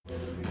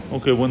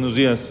Ok, buenos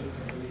días.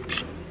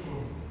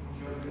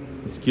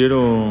 Les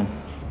quiero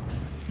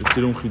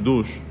decir un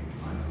hidush.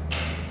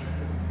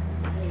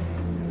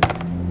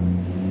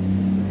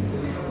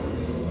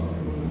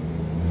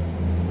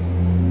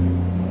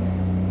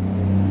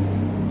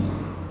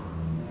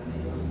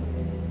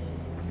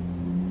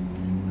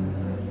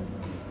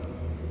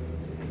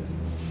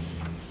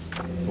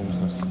 ¿Cómo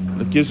estás?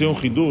 Les quiero decir un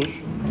hidush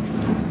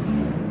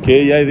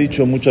que ya he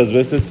dicho muchas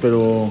veces,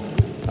 pero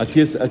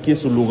aquí es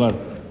su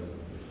lugar.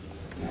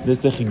 De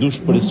este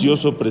hidush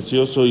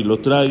precioso, y lo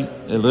trae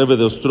el Rebbe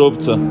de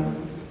Ostrovza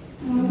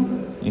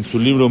en su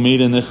libro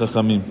Meir Enei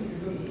Jajamim.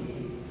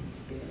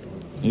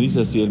 Y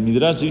dice así, el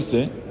Midrash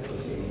dice,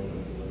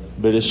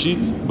 Bereshit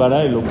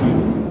bara Elokim.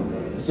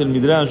 Es el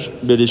Midrash,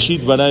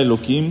 Bereshit bara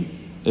Elokim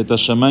et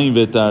hashamayim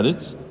ve'et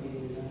haaretz.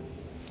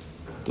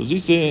 Entonces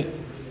dice,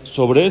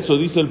 sobre eso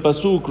dice el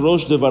pasuk,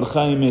 Rosh de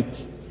Barja Emet.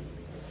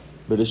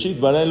 Bereshit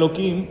bara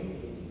Elokim.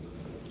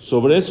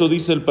 Sobre eso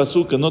dice el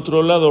pasuk, en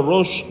otro lado,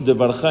 Rosh de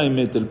Barja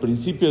Emet, el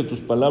principio de tus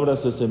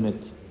palabras es Emet.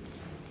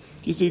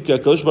 Quiere decir que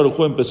Akadosh Baruj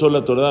Hu empezó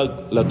la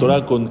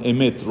Torah con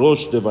Emet,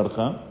 Rosh de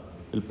Barja,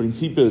 el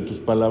principio de tus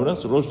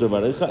palabras, Rosh de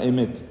Bareja,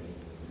 Emet.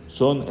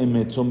 Son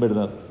Emet, son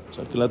verdad. O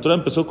sea, que la Torah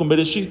empezó con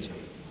Bereshit.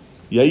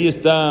 Y ahí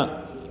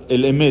está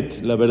el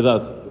Emet, la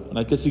verdad.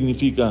 ¿Qué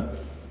significa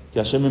que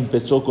Hashem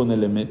empezó con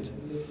el Emet?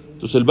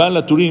 Entonces el Baal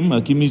HaTurim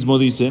aquí mismo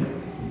dice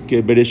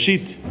que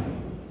Bereshit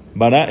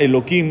bara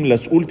Elokim,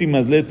 las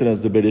últimas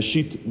letras de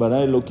Bereshit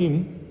bara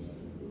Elokim,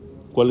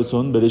 ¿cuáles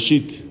son?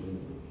 Bereshit,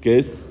 que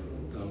es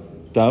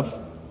Tav,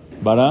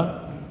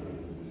 bara,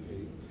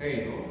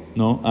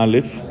 no,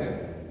 Aleph,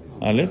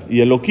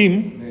 y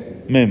Elokim,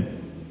 Mem,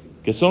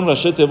 que son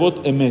Rashet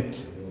Evot Emet.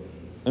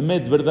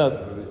 Emet,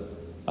 verdad.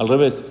 Al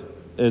revés,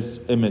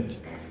 es Emet.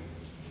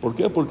 ¿Por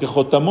qué? Porque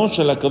Jotamosh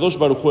el Akadosh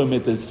Baruj Hu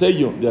Emet, el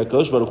sello de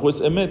Akadosh Baruj Hu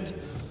es Emet.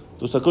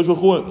 Entonces Akadosh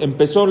Baruj Hu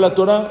empezó la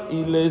Torah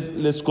y le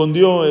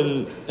escondió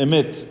el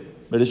Emet,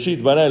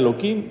 Bereshit bara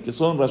Elokim, que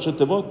son Rashet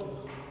Evot,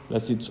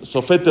 las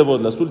Sofet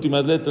Evot, las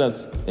últimas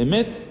letras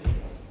Emet,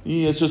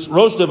 y eso es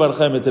Rosh de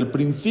Barja Emet, el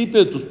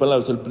principio de tus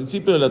palabras, el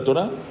principio de la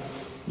Torah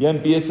ya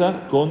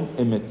empieza con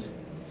Emet.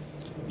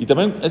 Y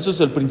también eso es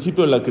el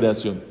principio de la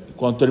creación.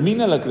 Cuando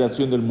termina la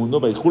creación del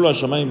mundo, Vaychulu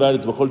hashamayim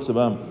va'aretz v'chol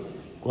tzevam,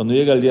 cuando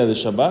llega el día de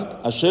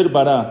Shabbat, Asher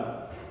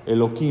bara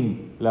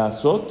Elokim la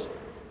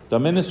Asot,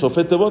 también es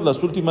Sofet Evot,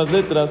 las últimas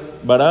letras,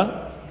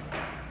 bara,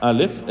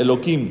 Aleph,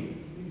 Elokim,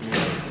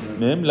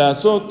 Mem, la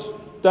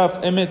Asot,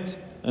 Taf, Emet,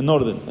 en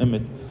orden,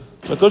 Emet.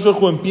 Akadosh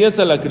Baruj Hu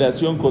empieza la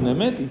creación con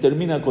Emet y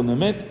termina con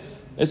Emet.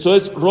 Eso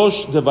es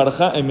Rosh de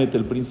Barja Emet,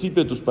 el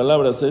principio de tus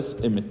palabras es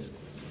Emet.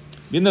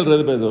 Viene el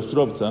Rebbe de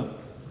Ostrovza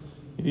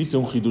y dice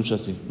un hidush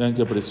así. Vean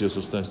qué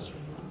precioso está esto.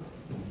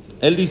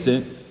 Él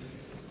dice,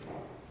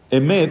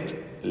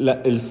 Emet,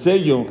 el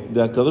sello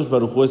de Akadosh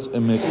Baruj Hu es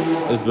Emet,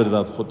 es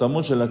verdad.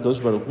 Jotamosh el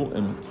Akadosh Baruj Hu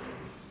Emet.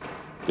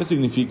 ¿Qué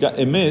significa?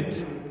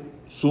 Emet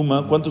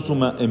suma, ¿cuánto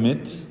suma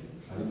Emet?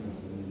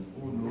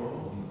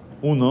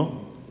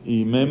 1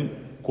 y Mem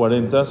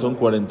 40 son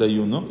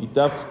 41 y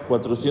Taf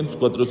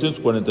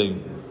 441.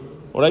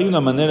 Ahora hay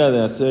una manera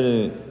de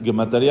hacer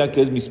gemataría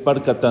que es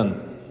Mispar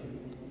Katán.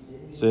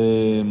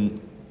 Se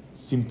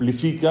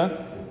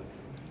simplifica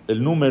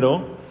el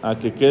número a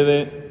que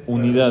quede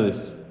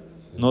unidades,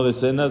 no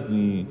decenas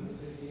ni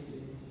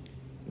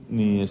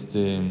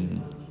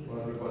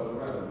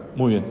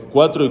muy bien,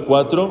 4 y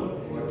 4,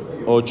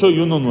 8 y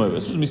 1, 9.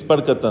 Eso es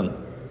Mispar Katán.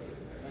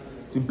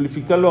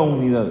 Simplificarlo a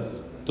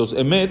unidades. Entonces,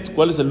 Emet,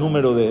 ¿cuál es el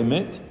número de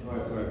Emet?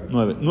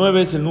 9.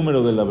 9 es el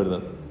número de la verdad.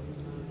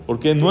 ¿Por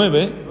qué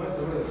 9?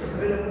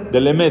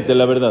 Del Emet, de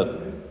la verdad.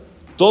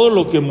 Todo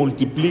lo que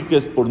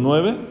multipliques por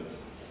 9,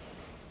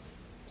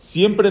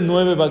 siempre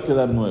 9 va a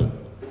quedar 9.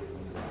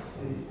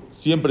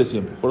 Siempre.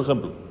 Por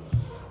ejemplo,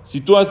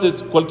 si tú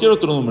haces cualquier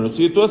otro número,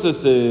 si tú haces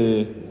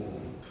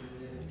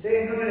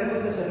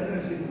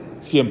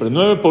siempre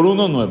 9 por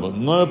 1, 9.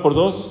 9 por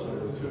 2,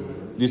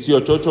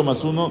 18. 8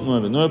 más 1,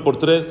 9. 9 por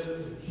 3,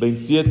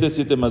 27.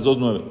 7 más 2,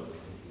 9.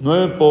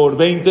 9 por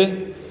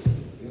 20,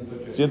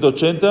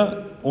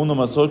 180, 1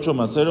 más 8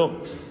 más 0,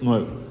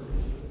 9.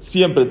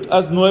 Siempre,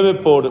 haz 9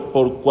 por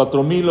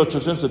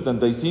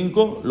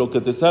 4.875, lo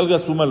que te salga,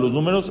 suma los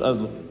números,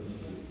 hazlo.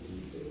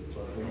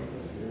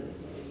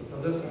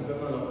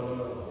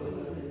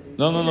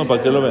 No,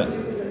 para que lo veas.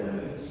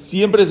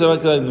 Siempre se va a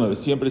quedar en 9,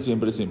 siempre.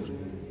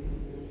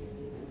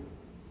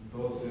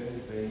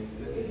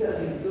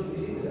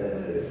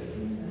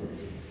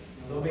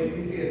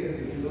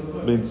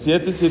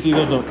 27, 7 y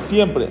 2, 9.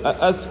 Siempre.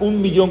 Haz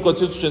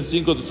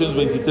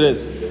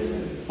 1.485.323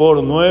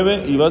 por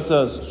 9 y vas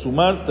a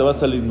sumar, te va a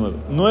salir 9.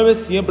 9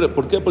 siempre.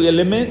 ¿Por qué? Porque el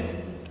Emet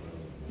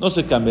no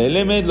se cambia. El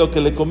Emet, lo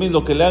que le comes,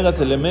 lo que le hagas,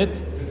 el Emet,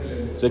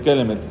 se queda el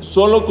Emet.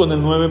 Solo con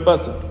el 9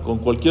 pasa. Con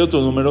cualquier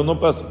otro número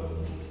no pasa.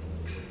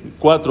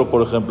 4,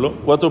 por ejemplo.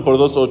 4 por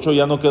 2, 8,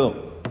 ya no quedó.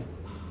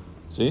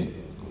 ¿Sí?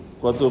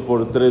 4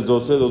 por 3,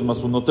 12. 2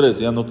 más 1, 3,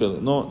 ya no quedó.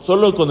 No,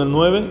 solo con el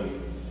 9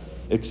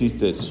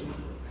 existe eso.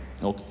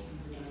 Ok.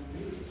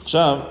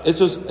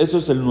 Eso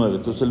es el 9.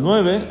 Entonces el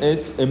 9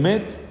 es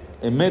Emet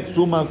Emet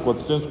suma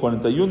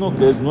 441,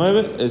 que es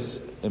 9,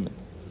 es Emet.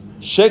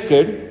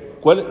 Sheker,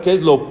 ¿qué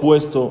es lo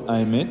opuesto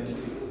a Emet?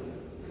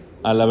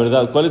 A la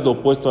verdad. ¿Cuál es lo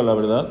opuesto a la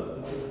verdad?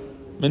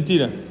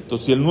 Mentira.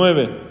 Entonces, si el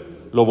 9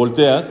 lo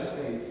volteas,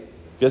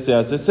 ¿qué se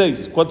hace?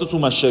 6. ¿Cuánto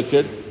suma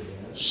Sheker?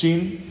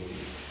 Shin,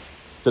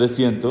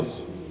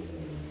 300.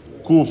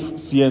 Kuf,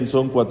 100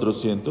 son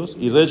 400.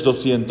 Y Resh,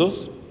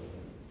 200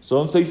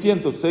 son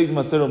 600. 6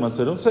 más 0 más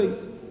 0,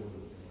 6.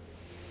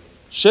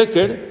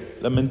 Sheker,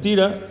 la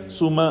mentira,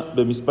 suma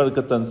Bemispar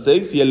Katan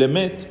 6 y el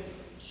Emet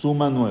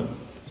suma 9.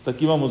 ¿Hasta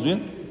aquí vamos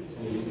bien?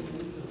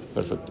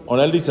 Perfecto.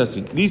 Ahora él dice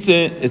así.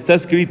 Está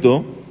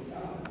escrito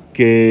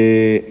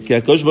que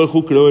Akadosh Baruj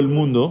Hu creó el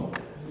mundo.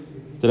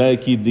 Trae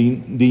aquí,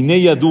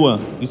 Dinei Yadua,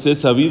 dice, es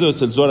sabido,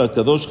 es el Zohar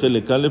Akadosh,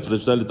 Helek Alef,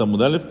 Resh Dalet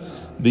Amud Alef,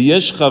 de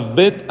Yesh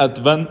Chavbet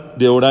Atvan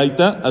de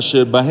Oraita,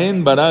 Asher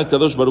Bahen Bara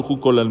Akadosh Baruj Hu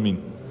Kol Almin.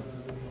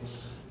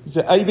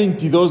 Dice, hay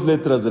 22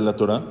 letras de la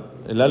Torah.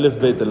 El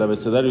Aleph Bet, el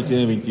abecedario,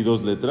 tiene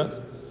 22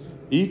 letras.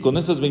 Y con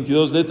esas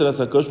 22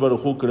 letras, Akadosh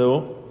Baruj Hu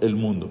creó el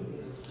mundo.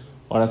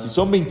 Ahora, si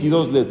son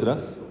 22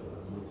 letras,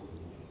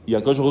 y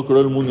Akadosh Baruj Hu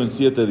creó el mundo en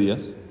 7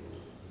 días,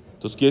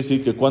 entonces quiere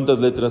decir que ¿cuántas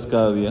letras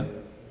cada día?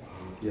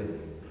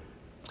 7.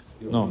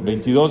 No,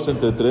 22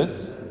 entre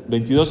 3,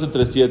 22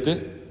 entre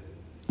 7,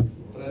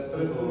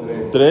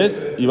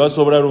 3, y va a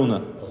sobrar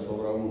una.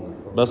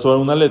 Va a sobrar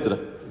una letra,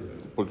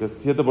 porque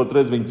 7 por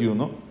 3 es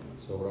 21.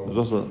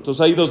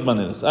 Entonces hay dos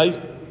maneras. Hay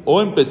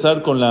o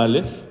empezar con la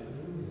Aleph,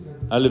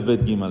 Aleph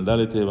Bet Gimal,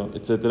 Dalet Eva,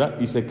 etc.,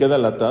 y se queda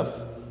la Taf,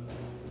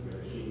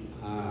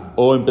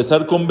 o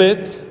empezar con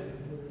Bet,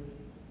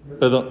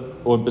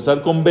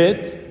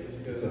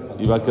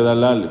 y va a quedar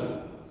la Aleph.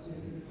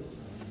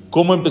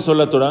 ¿Cómo empezó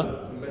la Torah?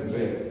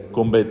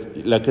 Con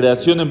Bet. La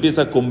creación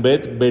empieza con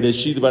Bet,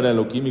 Bereshit bara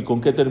Elokim, ¿y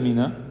con qué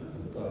termina?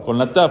 Con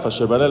la Taf,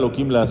 Asher bara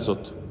Elokim la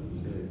Azot.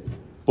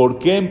 ¿Por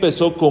qué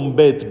empezó con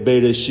Bet,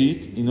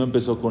 Bereshit, y no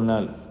empezó con la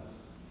Aleph?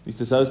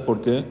 Dice, ¿sabes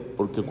por qué?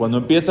 Porque cuando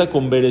empieza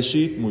con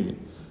Bereshit, muy bien.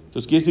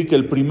 Entonces quiere decir que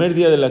el primer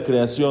día de la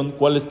creación,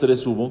 ¿cuáles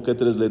 3 hubo? ¿Qué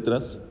 3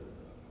 letras?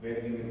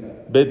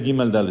 Bet,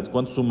 Gimal, Dalet.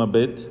 ¿Cuánto suma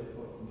Bet?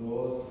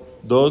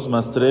 2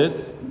 más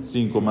 3,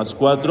 5 más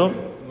 4,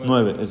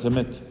 9. Es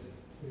Emet.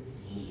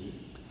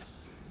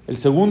 El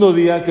segundo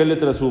día, ¿qué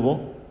letras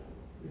hubo?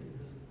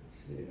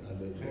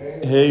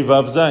 Hei,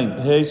 Vav, Zain.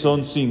 Hei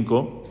son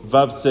 5,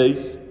 Vav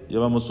 6,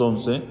 llevamos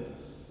 11,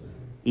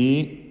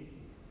 y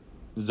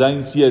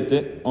Zain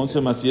 7,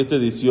 11 más 7,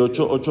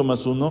 18, 8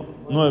 más 1,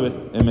 9,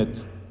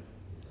 Emet.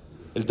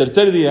 El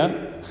tercer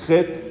día,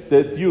 Het,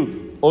 Tet, Yud,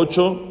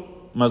 8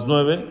 más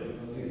 9,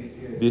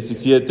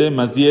 17,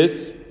 más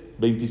 10,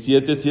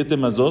 27, 7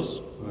 más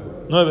 2,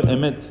 9,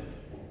 Emet.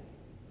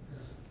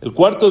 El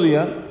cuarto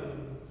día,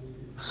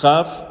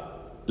 Jaf,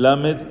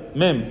 Lamed,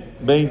 Mem,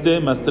 20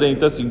 más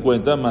 30,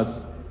 50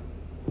 más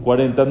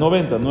 40,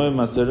 90, 9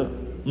 más 0,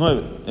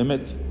 9,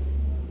 Emet.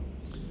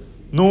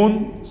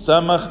 Nun,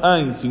 Samach,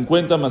 Ain,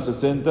 50 más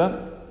 60,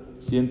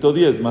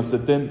 110 más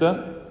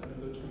 70,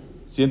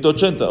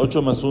 180,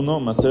 8 más 1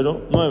 más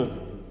 0, 9.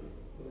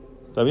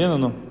 ¿Está bien o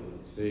no?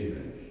 Sí.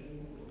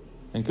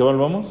 ¿En qué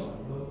vamos?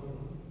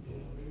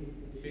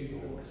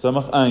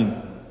 Samach, Ain.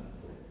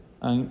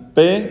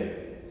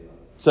 P,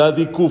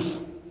 Tzadik, Kuf,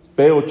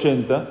 P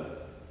 80,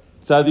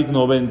 Tzadik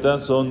 90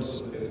 son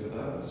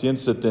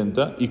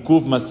 170, y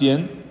Kuf más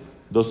 100,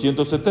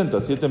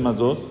 270, 7 más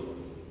 2,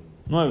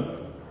 9.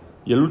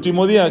 Y el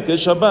último día, que es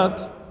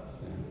Shabbat,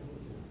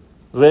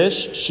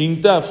 Resh,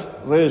 Shin, Taf,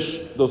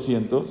 Resh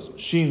 200,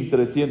 Shin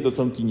 300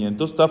 son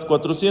 500, Taf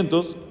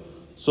 400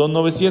 son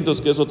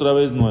 900, que es otra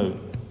vez 9.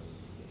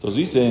 Entonces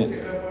dice,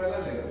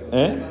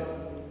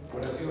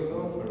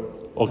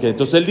 Ok,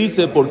 entonces él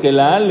dice, porque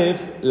la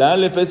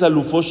Aleph es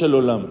Alufo Shel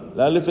Olam.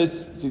 La Aleph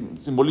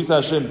simboliza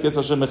a Hashem, que es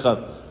Hashem Echad.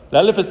 La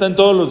Aleph está en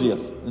todos los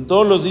días. En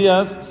todos los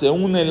días se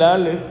une el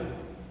Aleph,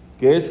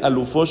 que es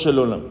Alufo Shel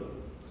Olam.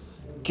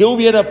 ¿Qué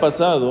hubiera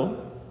pasado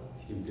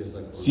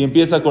si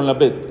empieza con la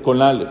Bet, con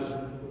la Aleph?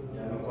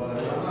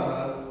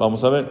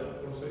 Vamos a ver.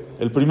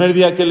 El primer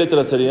día, ¿qué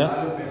letra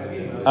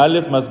sería?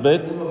 Aleph más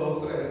Bet.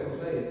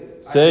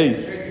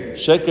 6.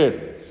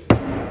 Sheker.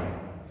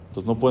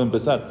 Entonces no puede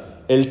empezar.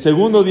 El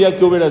segundo día,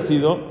 ¿qué hubiera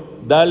sido?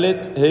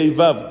 Dalet, Hei,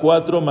 Vav.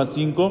 4 más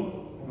 5.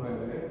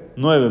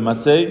 9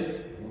 más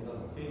 6.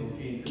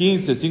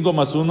 15. 5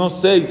 más 1.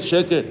 6.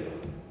 Sheker.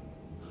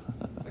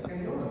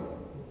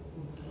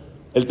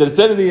 El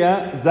tercer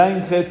día,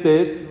 Zain,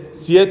 Hetet.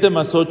 7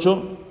 más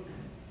 8.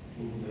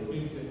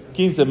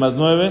 15 más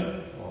 9.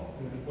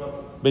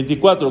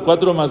 24.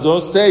 4 más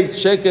 2. 6.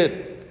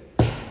 Sheker.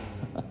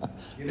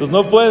 Entonces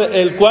no puede.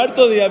 El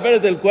cuarto día,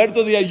 espérate, el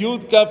cuarto día,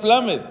 Yud, Kaf,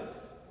 Lamed.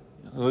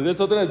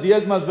 Regresa otra vez,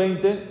 10 más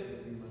 20,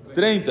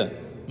 30,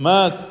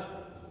 más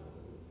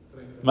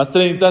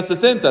 30,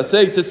 60,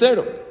 6 es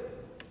 0.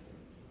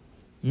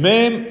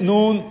 Mem,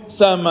 Nun,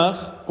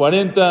 Samach,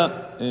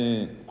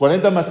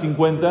 40 más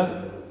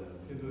 50,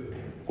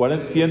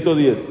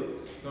 110,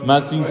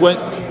 más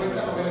 50,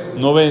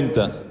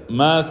 90,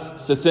 más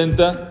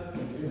 60,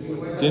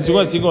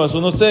 155 más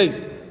 1,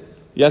 6.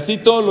 Y así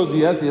todos los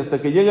días, y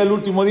hasta que llega el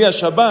último día,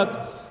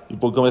 Shabbat, Y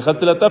porque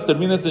dejaste la taf,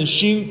 terminas en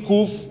Shin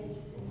Kuf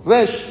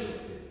Resh,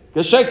 que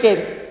es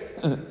Sheker.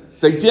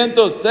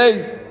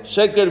 606,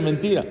 Sheker,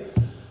 mentira.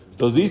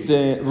 Entonces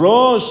dice,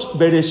 Rosh,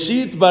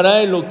 Bereshit,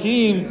 Bara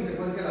Elohim. ¿Esa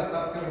secuencia de la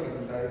taf que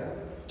representaría?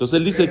 Entonces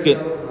él dice que...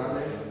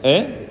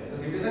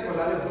 Si empieza con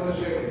la alef, todo es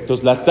sheker.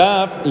 Entonces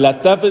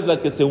la taf es la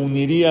que se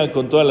uniría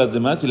con todas las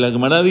demás. Y la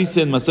Gemara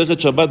dice en Masejet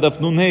Shabbat Daf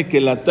Nun He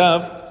que la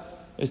taf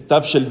es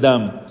taf shel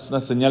dam. Es una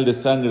señal de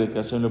sangre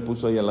que Hashem le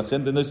puso ahí a la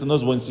gente. No, eso no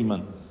es buen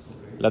simán.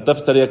 La taf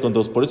estaría con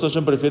dos. Por eso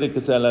Hashem prefiere que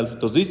sea el alfa.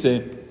 Entonces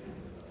dice,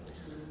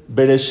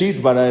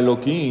 Bereshit bara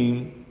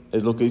Elohim,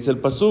 es lo que dice el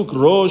pasuk,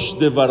 Rosh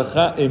de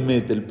Barja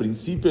Emet, el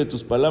principio de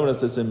tus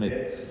palabras es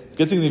Emet.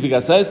 ¿Qué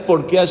significa? ¿Sabes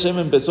por qué Hashem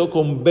empezó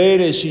con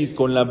Bereshit,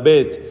 con la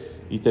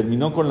Bet, y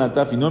terminó con la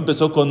Taf, y no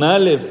empezó con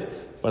Aleph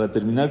para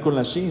terminar con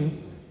la Shin?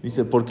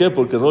 Dice, ¿por qué?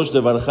 Porque Rosh de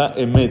Barja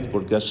Emet,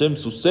 porque Hashem,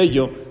 su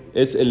sello,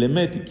 es el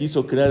Emet, y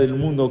quiso crear el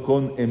mundo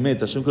con Emet.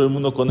 Hashem creó el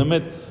mundo con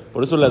Emet.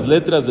 Por eso las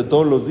letras de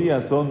todos los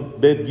días son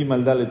Bet,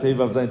 Gimal, Dalet, Hei,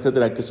 Vav, Zayin,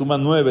 etcétera, que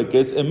suman 9, que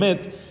es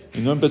Emet, y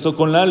no empezó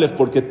con la Aleph,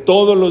 porque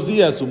todos los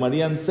días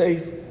sumarían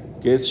 6,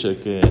 que es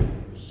Sheker.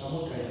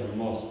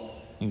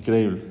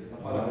 Increíble.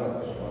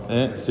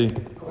 Sí.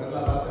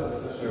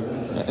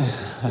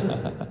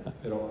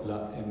 Pero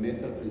la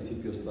Emet al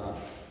principio está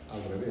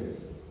al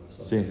revés.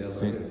 O sea, Sí, al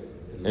sí.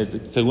 revés.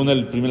 Según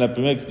la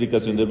primera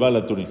explicación del Baal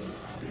HaTurim.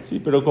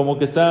 Sí, pero como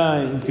que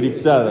está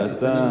encriptada,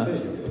 está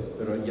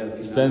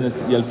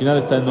y al final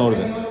está en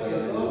orden.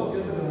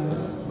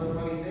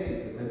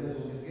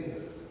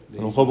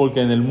 A lo mejor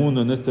porque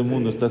en este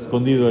mundo está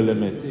escondido el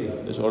Emet.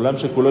 Olam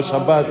Shekulo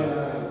Shabbat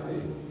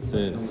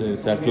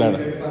se aclara.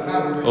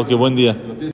 Ok, buen día.